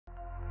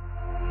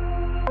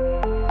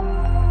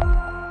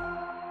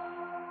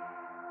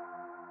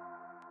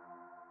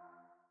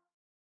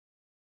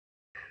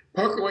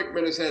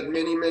Waichman has had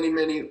many, many,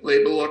 many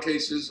labor law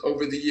cases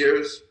over the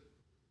years.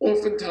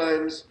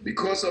 Oftentimes,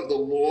 because of the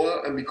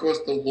law and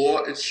because the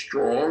law is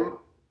strong,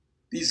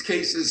 these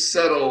cases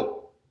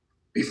settle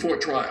before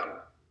trial.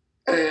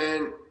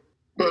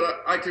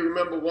 But I can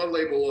remember one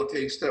labor law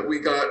case that we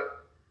got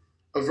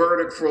a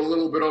verdict for a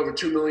little bit over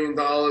 $2 million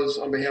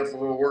on behalf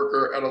of a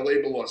worker at a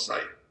labor law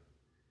site.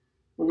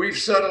 But we've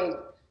settled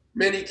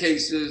many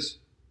cases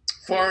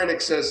far in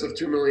excess of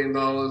 $2 million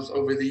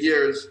over the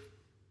years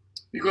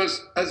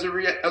because as a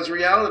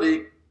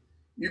reality,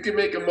 you can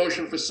make a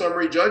motion for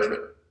summary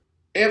judgment.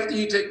 After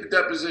you take the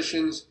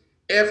depositions,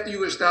 after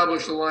you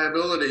establish the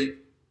liability,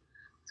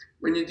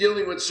 when you're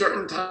dealing with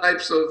certain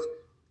types of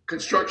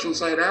construction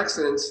site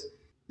accidents,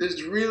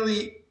 there's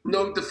really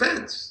no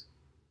defense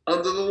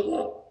under the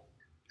law.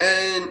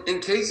 And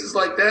in cases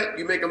like that,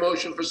 you make a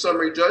motion for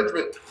summary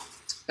judgment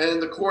and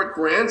the court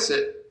grants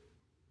it,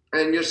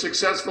 and you're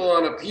successful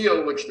on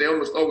appeal, which they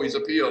almost always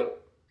appeal,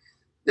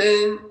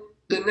 then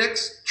the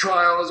next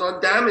trial is on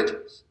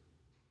damages.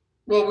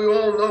 Well, we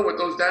all know what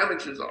those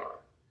damages are.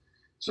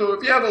 So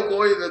if you have a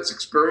lawyer that's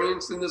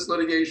experienced in this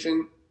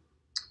litigation,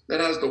 that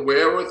has the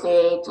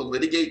wherewithal to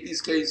litigate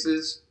these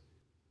cases,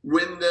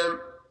 win them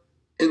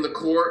in the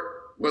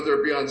court, whether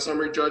it be on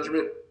summary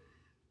judgment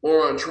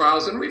or on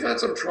trials, and we've had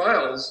some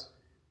trials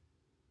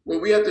where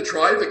we had to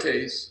try the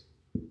case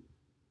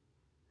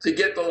to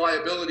get the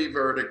liability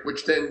verdict,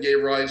 which then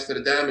gave rise to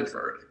the damage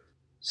verdict.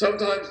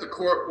 Sometimes the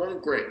court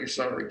won't grant you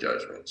summary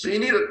judgment. So you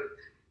need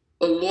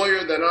a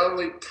lawyer that not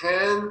only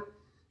can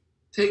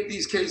take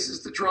these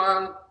cases to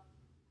trial,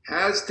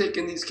 has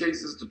taken these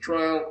cases to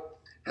trial,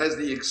 has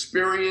the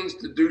experience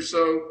to do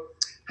so,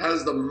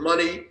 has the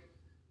money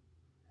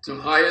to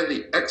hire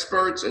the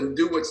experts and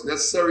do what's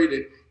necessary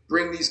to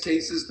bring these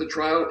cases to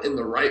trial in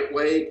the right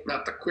way,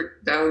 not the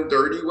quick down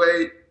dirty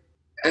way,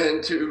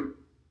 and to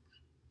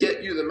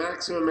get you the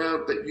maximum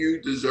amount that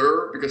you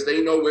deserve because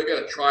they know we're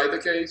going to try the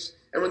case.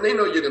 And when they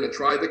know you're going to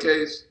try the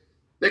case,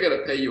 they're going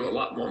to pay you a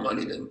lot more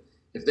money than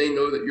if they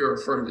know that you're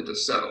a firm that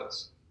just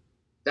settles.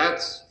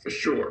 That's for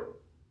sure.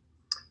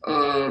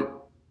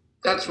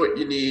 That's what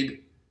you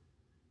need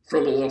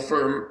from a law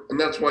firm, and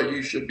that's why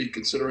you should be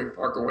considering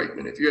Parker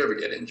Waichman if you ever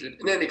get injured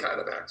in any kind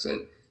of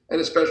accident, and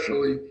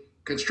especially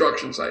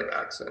construction site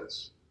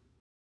accidents.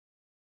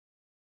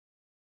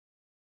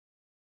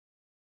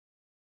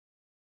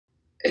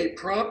 A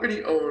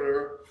property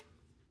owner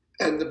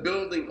and the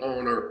building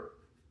owner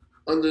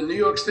under New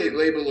York State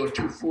Labor Law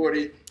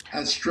 240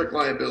 has strict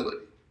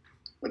liability.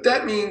 What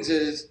that means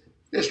is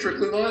they're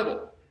strictly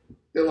liable.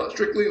 They're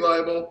strictly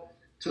liable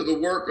to the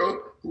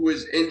worker who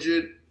is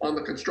injured on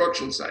the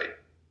construction site.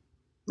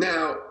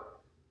 Now,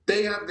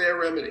 they have their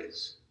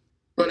remedies,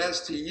 but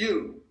as to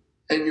you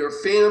and your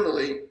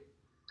family,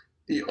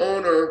 the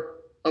owner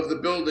of the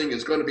building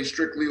is going to be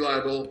strictly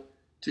liable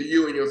to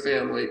you and your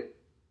family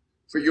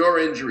for your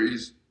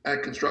injuries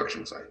at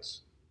construction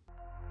sites.